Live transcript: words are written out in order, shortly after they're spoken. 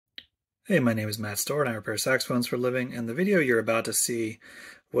Hey, my name is Matt Storr and I repair saxophones for a living, and the video you're about to see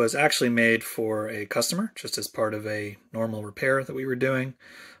was actually made for a customer, just as part of a normal repair that we were doing.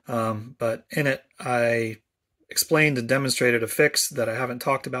 But in it, I explained and demonstrated a fix that I haven't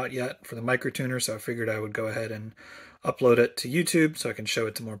talked about yet for the microtuner, so I figured I would go ahead and upload it to YouTube so I can show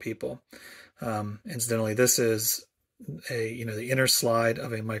it to more people. Incidentally, this is the inner slide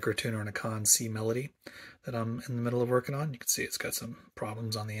of a microtuner and a Conn C melody that I'm in the middle of working on. You can see it's got some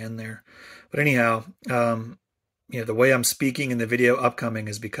problems on the end there. But anyhow, the way I'm speaking in the video upcoming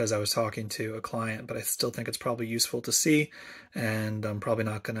is because I was talking to a client, but I still think it's probably useful to see, and I'm probably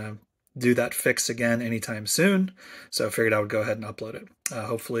not going to do that fix again anytime soon, so I figured I would go ahead and upload it.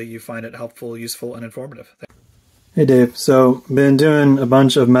 Hopefully you find it helpful, useful, and informative. Hey Dave, so been doing a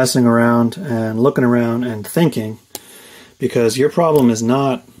bunch of messing around and looking around and thinking, because your problem is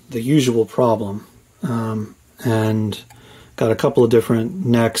not the usual problem. And got a couple of different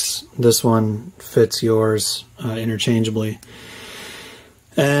necks. This one fits yours interchangeably.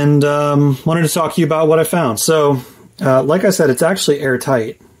 And wanted to talk to you about what I found. So, like I said, it's actually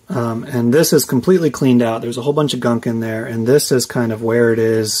airtight. And this is completely cleaned out. There's a whole bunch of gunk in there. And this is kind of where it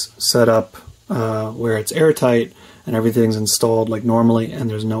is set up, where it's airtight and everything's installed like normally and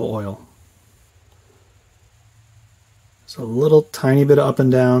there's no oil. So a little tiny bit of up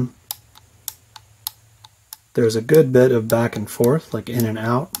and down. There's a good bit of back and forth, like in and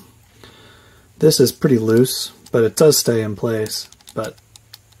out. This is pretty loose, but it does stay in place. But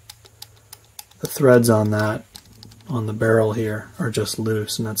the threads on that, on the barrel here, are just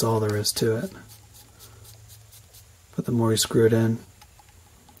loose, and that's all there is to it. But the more you screw it in,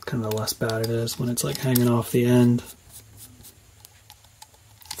 kind of the less bad it is. When it's like hanging off the end,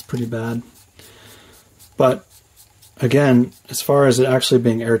 it's pretty bad. But again, as far as it actually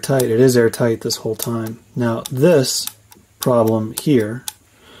being airtight, it is airtight this whole time. Now, this problem here,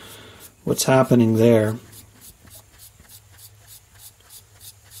 what's happening there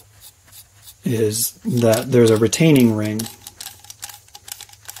is that there's a retaining ring,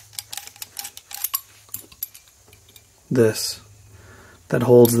 this, that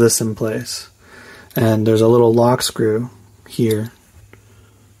holds this in place. And there's a little lock screw here.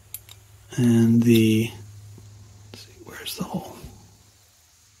 And where's the hole?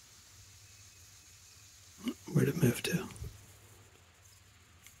 Where'd it move to?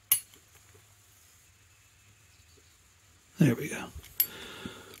 There we go.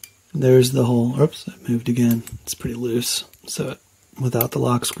 There's the hole. Oops, it moved again. It's pretty loose. So without the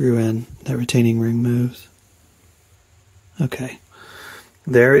lock screw in, that retaining ring moves. Okay.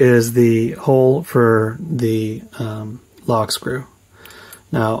 There is the hole for the lock screw.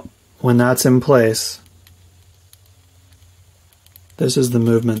 Now, when that's in place, this is the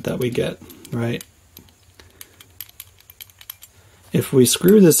movement that we get, right? If we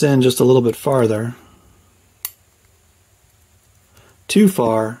screw this in just a little bit farther, too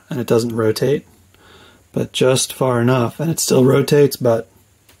far, and it doesn't rotate, but just far enough, and it still rotates, but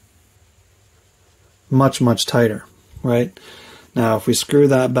much, much tighter, right? Now, if we screw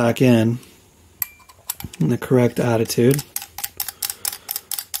that back in the correct attitude,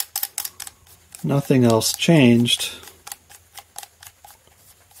 nothing else changed.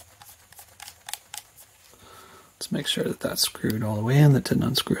 Let's make sure that that's screwed all the way in. That didn't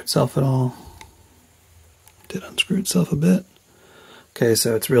unscrew itself at all. Did unscrew itself a bit. Okay,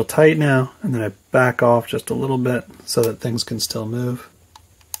 so it's real tight now, and then I back off just a little bit so that things can still move.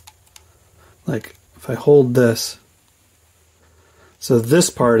 Like, if I hold this, so this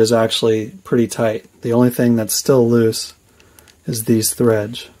part is actually pretty tight. The only thing that's still loose is these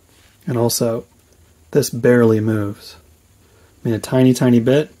threads. And also, this barely moves. I mean, a tiny, tiny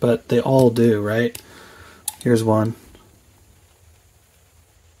bit, but they all do, right? Here's one.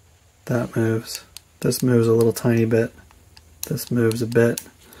 That moves. This moves a little tiny bit. This moves a bit.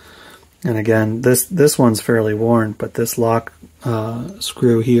 And again, this one's fairly worn, but this lock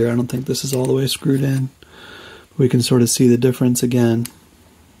screw here, I don't think this is all the way screwed in. We can sort of see the difference again.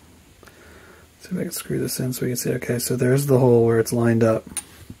 Let's see if I can screw this in so we can see. Okay, so there's the hole where it's lined up.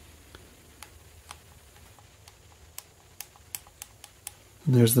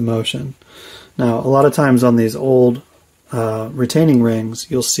 And there's the motion. Now, a lot of times on these old retaining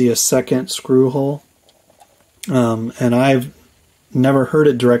rings, you'll see a second screw hole. And I've never heard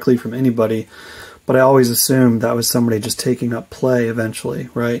it directly from anybody, but I always assumed that was somebody just taking up play eventually,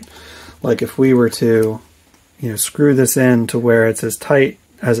 right? Like if we were to, screw this in to where it's as tight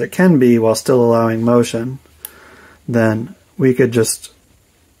as it can be while still allowing motion, then we could just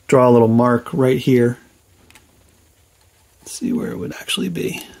draw a little mark right here. Let's see where it would actually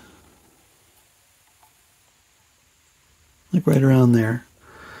be. Like right around there.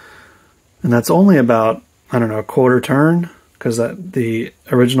 And that's only about, I don't know, a quarter turn, because the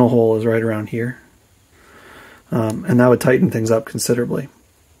original hole is right around here. And that would tighten things up considerably.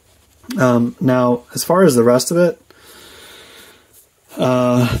 Now, as far as the rest of it,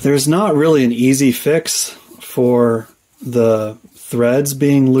 there's not really an easy fix for the threads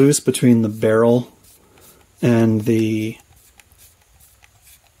being loose between the barrel and the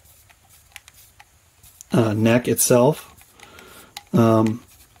neck itself.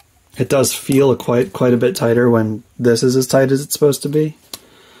 It does feel quite a bit tighter when this is as tight as it's supposed to be.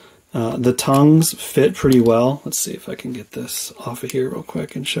 The tongues fit pretty well. Let's see if I can get this off of here real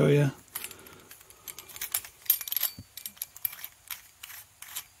quick and show you.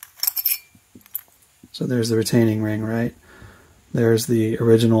 So there's the retaining ring, right? There's the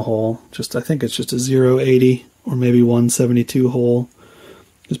original hole. I think it's just a 0.80 or maybe 172 hole.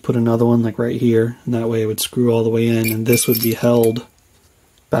 Just put another one like right here, and that way it would screw all the way in, and this would be held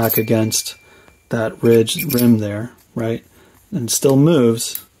back against that rim there, right? And it still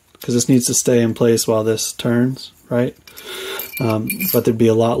moves, because this needs to stay in place while this turns, right? But there'd be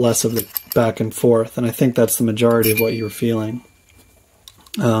a lot less of the back and forth, and I think that's the majority of what you were feeling.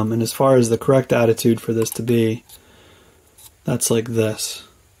 And as far as the correct attitude for this to be, that's like this.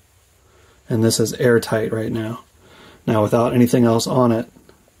 And this is airtight right now. Now, without anything else on it,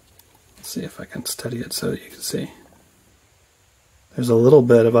 let's see if I can steady it so that you can see. There's a little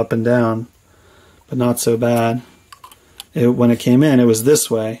bit of up and down, but not so bad. When it came in, it was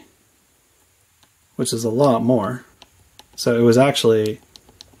this way, which is a lot more. So it was actually,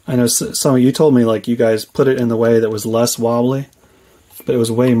 I know some of you told me like you guys put it in the way that was less wobbly, but it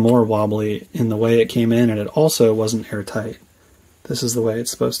was way more wobbly in the way it came in, and it also wasn't airtight. This is the way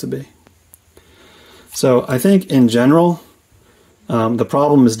it's supposed to be. So I think in general, the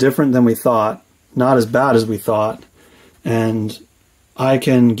problem is different than we thought, not as bad as we thought, and I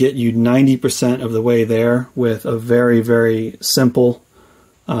can get you 90% of the way there with a very simple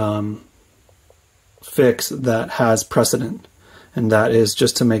fix that has precedent, and that is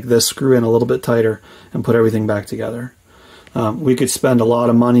just to make this screw in a little bit tighter and put everything back together. We could spend a lot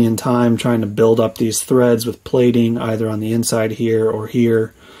of money and time trying to build up these threads with plating either on the inside here or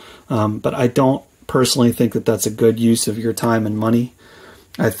here, but I don't personally think that that's a good use of your time and money.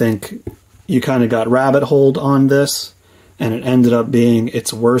 I think you kind of got rabbit holed on this, and it ended up being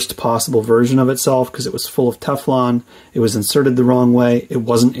its worst possible version of itself because it was full of Teflon, it was inserted the wrong way, it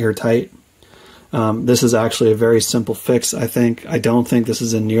wasn't airtight. This is actually a very simple fix, I think. I don't think this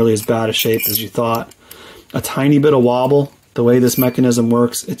is in nearly as bad a shape as you thought. A tiny bit of wobble, the way this mechanism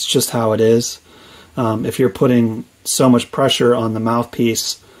works, it's just how it is. If you're putting so much pressure on the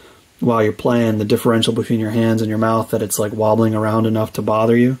mouthpiece while you're playing, the differential between your hands and your mouth, that it's like wobbling around enough to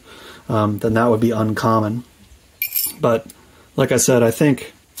bother you, then that would be uncommon. But like I said, I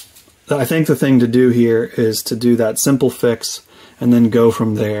think the thing to do here is to do that simple fix and then go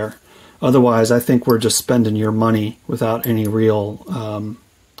from there. Otherwise, I think we're just spending your money without any real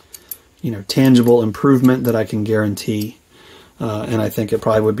tangible improvement that I can guarantee. And I think it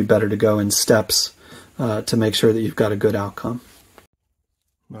probably would be better to go in steps to make sure that you've got a good outcome.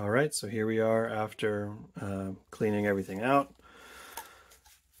 All right, so here we are after cleaning everything out,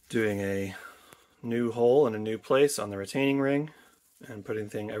 doing a new hole in a new place on the retaining ring, and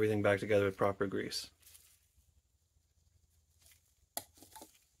putting everything back together with proper grease.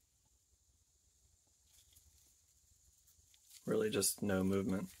 Really just no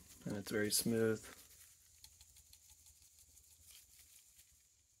movement, and it's very smooth.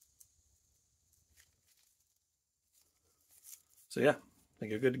 So yeah, I think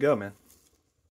you're good to go, man.